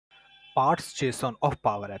parseJson of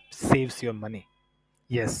Powerapps saves your money.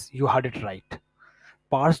 Yes, you heard it right.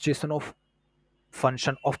 Parse.json of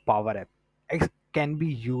function of Powerapp can be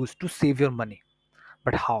used to save your money.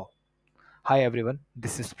 But how? Hi everyone,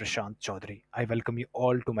 this is Prashant Chaudhary. I welcome you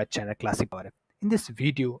all to my channel Classic Powerapp. In this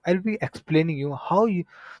video, I'll be explaining you how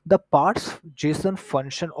the parse.json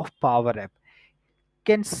function of Powerapp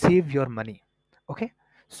can save your money. Okay,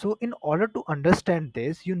 so in order to understand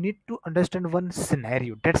this, you need to understand one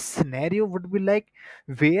scenario. That scenario would be like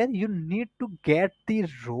where you need to get the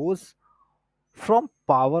rows from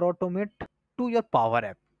Power Automate to your Power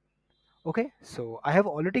App. Okay, so I have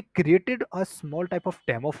already created a small type of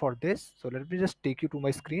demo for this. So let me just take you to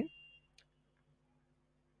my screen.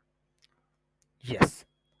 Yes,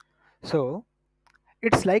 so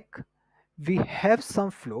it's like we have some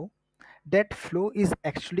flow. That flow is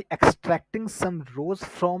actually extracting some rows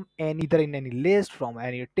from any, either in any list, from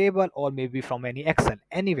any table, or maybe from any Excel,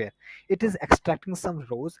 anywhere. It is extracting some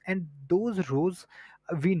rows, and those rows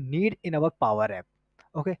we need in our Power App.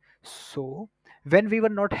 Okay, so when we were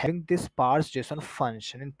not having this parse JSON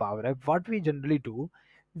function in Power App, what we generally do,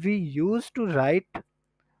 we used to write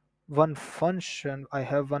one function. I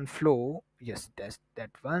have one flow. Yes, that's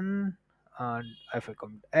that one. And if I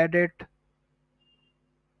come edit,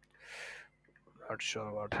 not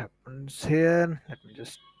sure what happens here. Let me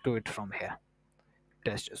just do it from here.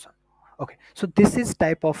 Test JSON. Okay, so this is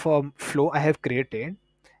type of flow I have created.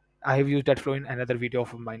 I have used that flow in another video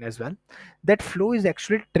of mine as well. That flow is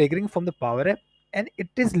actually triggering from the Power App, and it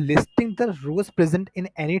is listing the rows present in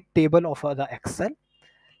any table of the Excel.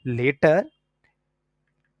 Later,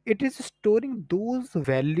 it is storing those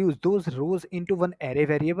values, those rows into one array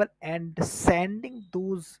variable and sending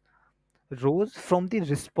those rows from the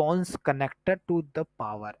response connector to the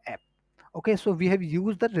Power App. Okay, so we have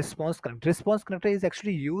used the response connector. Response connector is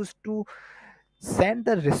actually used to send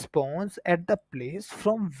the response at the place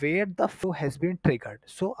from where the flow has been triggered.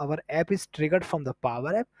 So our app is triggered from the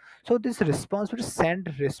Power App. So this response will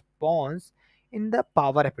send response in the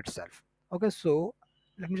Power App itself. Okay, so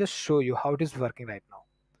let me just show you how it is working right now.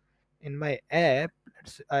 In my app,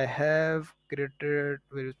 I have created,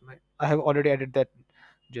 where is my, I have already added that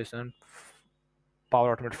JSON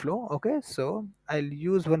Power Automate flow. Okay, so I'll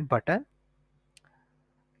use one button,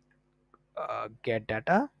 get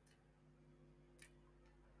data,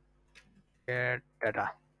 get data.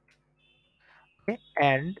 Okay,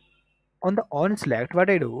 and on the on select, what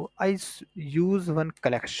I do, use one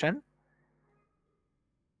collection,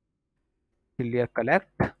 clear collect.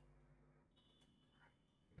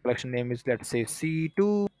 Collection name is, let's say,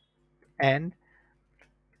 C2, and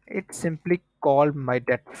it simply called my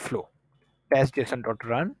that flow. Test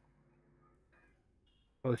json.run.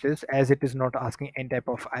 Close this, as it is not asking any type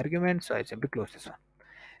of argument, so I simply close this one.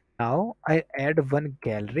 Now I add one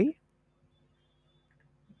gallery.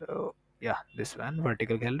 Yeah, this one,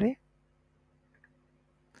 vertical gallery,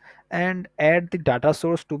 and add the data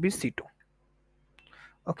source to be C2.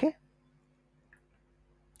 Okay,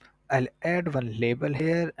 I'll add one label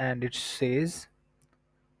here, and it says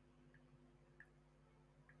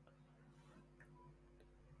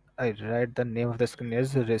I write the name of the screen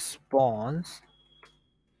as response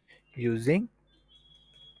using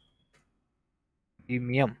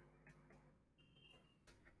premium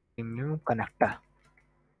connector.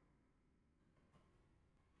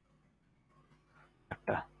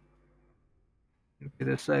 Okay,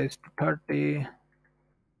 the size to 30.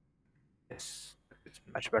 Yes, it's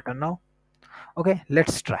much better now. Okay,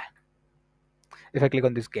 let's try. If I click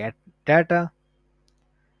on this get data,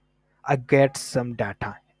 I get some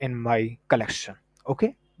data in my collection.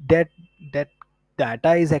 Okay, that that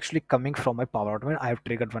data is actually coming from my Power Automate. I have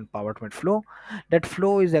triggered one Power Automate flow. That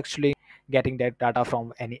flow is actually getting that data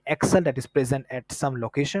from any Excel that is present at some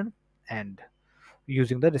location and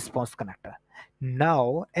using the response connector.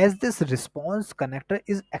 Now, as this response connector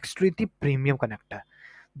is actually the premium connector,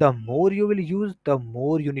 the more you will use, the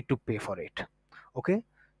more you need to pay for it. Okay,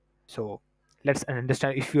 so let's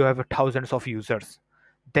understand. If you have thousands of users,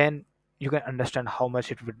 then you can understand how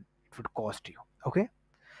much it would cost you. Okay,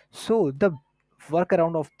 so the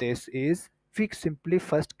workaround of this is we simply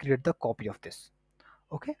first create the copy of this.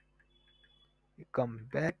 Okay, we come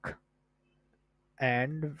back,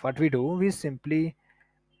 and what we do, we simply,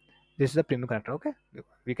 this is the premium connector. Okay,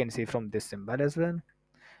 we can see from this symbol as well,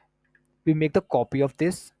 we make the copy of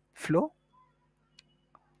this flow,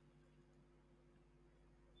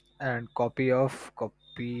 and copy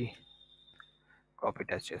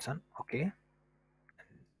test json. Okay,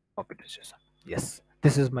 copy test json. Yes,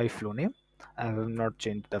 this is my flow name. I have not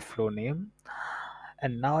changed the flow name.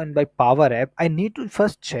 And now in my Power App, I need to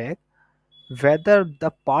first check whether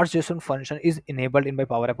the parseJSON function is enabled in my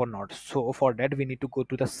Power App or not. So for that, we need to go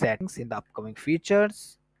to the settings in the upcoming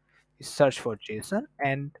features, search for JSON,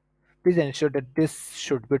 and please ensure that this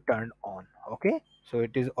should be turned on. Okay, so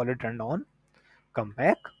it is already turned on. Come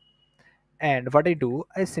back, and what I do,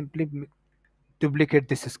 I simply duplicate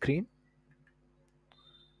this screen.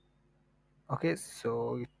 Okay,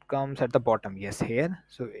 so it comes at the bottom. Yes, here.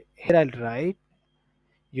 So here I'll write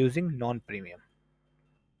using non-premium.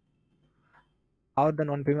 How the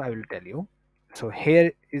non-premium, I will tell you. So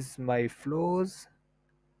here is my flows.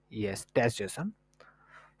 Yes, that's JSON.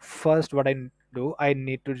 First, what I do, I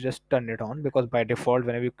need to just turn it on, because by default,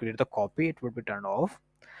 whenever you create the copy, it would be turned off.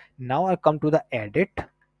 Now I come to the edit.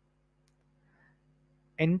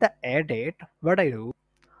 In the edit, what I do,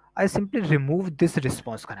 I simply remove this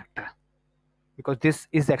response connector, because this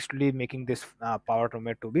is actually making this Power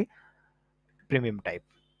Automate to be premium type.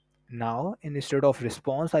 Now, instead of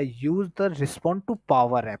response, I use the respond to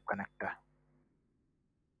Power App connector.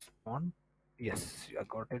 Respond. Yes, I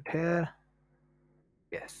got it here.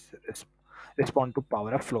 Yes, respond to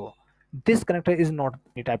Power App flow. This connector is not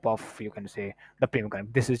any type of, you can say, the premium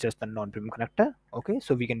connector. This is just the non-premium connector. Okay,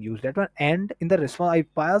 so we can use that one. And in the response, I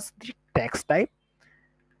pass the text type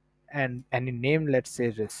and any name. Let's say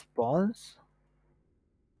response.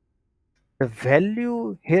 The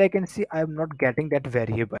value here, I can see I am not getting that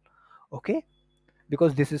variable. Okay,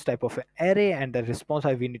 because this is type of an array, and the response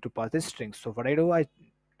we need to pass the string. So what I do, I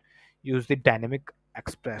use the dynamic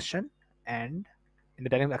expression, and in the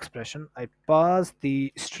dynamic expression I pass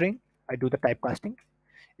the string. I do the typecasting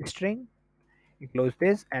string, close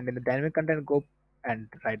this, and in the dynamic content go and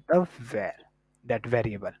write the var, that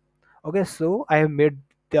variable. Okay, so I have made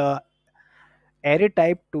the array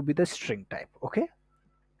type to be the string type. Okay,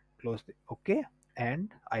 close the, okay,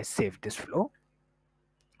 and I save this flow.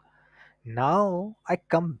 Now I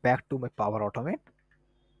come back to my Power Automate,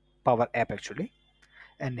 Power App actually,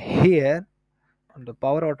 and here on the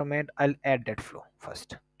Power Automate, I'll add that flow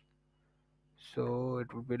first. So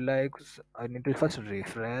it would be like, I need to first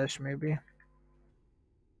refresh maybe.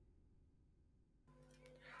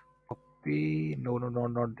 Copy. No, no, no,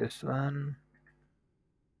 not this one.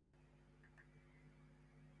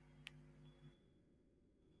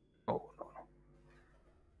 Oh, no, no.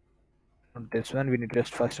 Not this one. We need to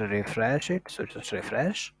just first refresh it. So just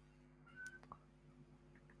refresh.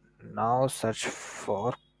 Now search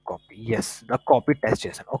for copy. Yes, the copy test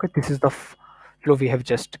JSON. Okay, this is the flow we have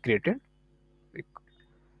just created.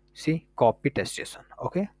 See, copy test JSON.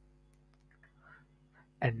 Okay,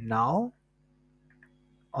 and now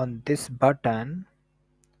on this button,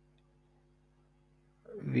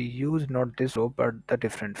 we use not this flow but the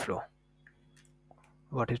different flow.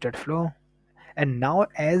 What is that flow? And now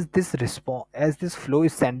as this response, as this flow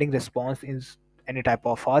is sending response in any type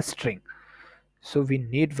of a string, so we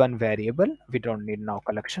need one variable. We don't need now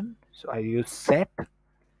collection, so I use set,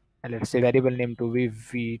 and let's say variable name to be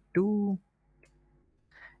v2,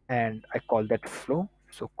 and I call that flow.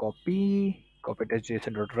 So copy test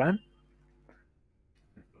json dot run,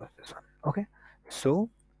 this one. Okay, so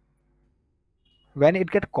when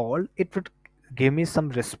it get called, it would give me some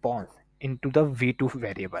response into the v2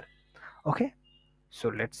 variable. Okay, so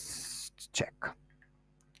let's check.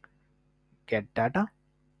 Get data.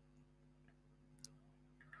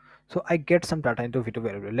 So I get some data into v2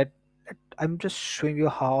 variable. I'm just showing you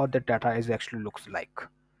how the data is actually looks like.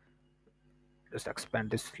 Just expand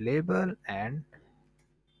this label and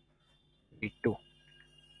v2.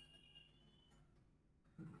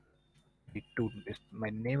 v2 is my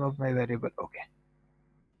name of my variable. Okay,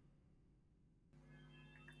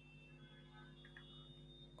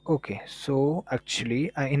 okay, so actually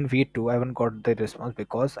in v2 I haven't got the response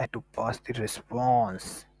because I had to pass the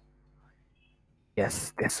response.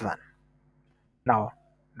 Yes, this one. Now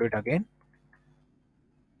do it again.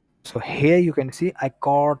 So here you can see I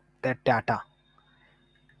got that data.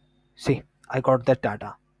 See, I got that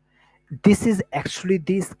data. This is actually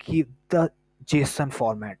this keep the JSON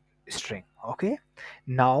format string. Okay,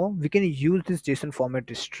 now we can use this JSON format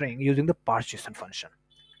string using the parseJSON function.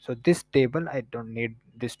 So this table, I don't need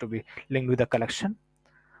this to be linked with the collection.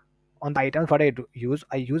 On the items, what I use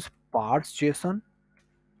parseJSON.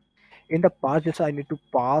 In the parseJSON, I need to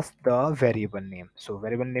pass the variable name. So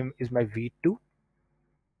variable name is my v2,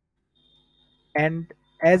 and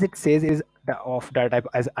as it says is the of data type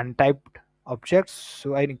as untyped objects,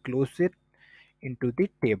 so I enclose it into the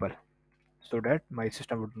table, so that my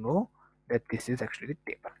system would know that this is actually the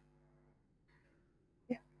table.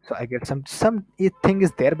 Yeah. So I get some thing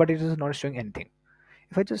is there, but it is not showing anything.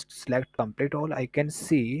 If I just select complete all, I can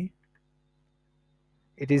see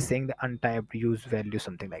it is saying the untyped use value,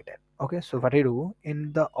 something like that. Okay, so what I do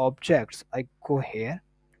in the objects, I go here,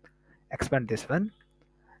 expand this one,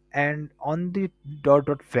 and on the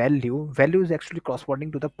dot value is actually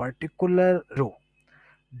corresponding to the particular row.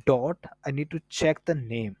 Dot, I need to check the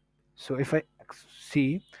name. So if I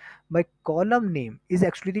see, my column name is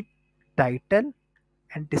actually the title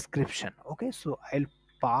and description. Okay, so I'll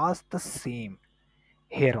pass the same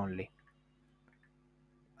here only.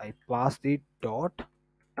 I pass the dot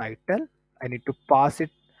title. I need to pass it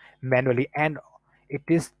manually, and it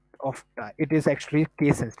is it is actually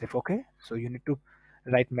case sensitive. Okay, so you need to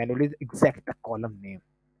write manually the exact column name,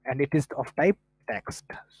 and it is of type text.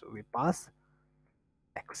 So we pass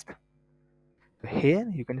text. So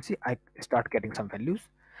here you can see I start getting some values.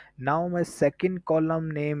 Now my second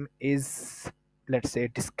column name is, let's say,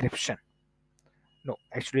 description. No,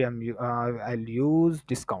 actually I'll use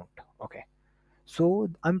discount. Okay, so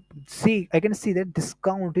I can see that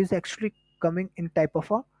discount is actually coming in type of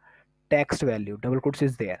a text value. Double quotes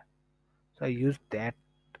is there, so I use that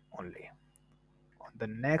only. On the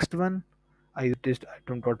next one, I use this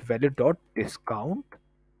item dot value dot discount.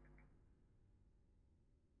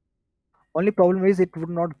 Only problem is it would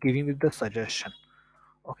not giving me the suggestion.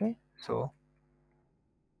 Okay, so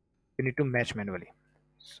you need to match manually.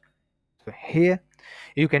 So here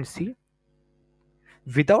you can see,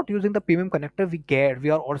 without using the premium connector, we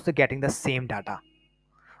are also getting the same data.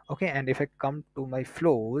 Okay, and if I come to my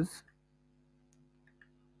flows,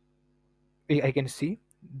 I can see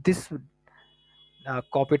this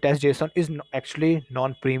copy test JSON is actually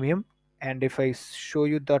non-premium, and if I show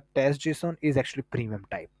you the test JSON is actually premium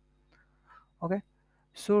type. Okay,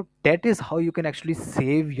 so that is how you can actually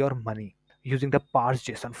save your money using the parse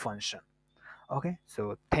JSON function. Okay,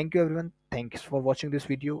 so thank you everyone, thanks for watching this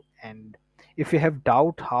video, and if you have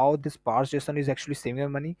doubt how this parse JSON is actually saving your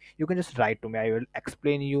money, you can just write to me. I will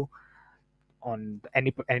explain you on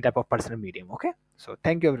any type of personal medium. Okay, so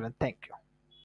thank you everyone, thank you.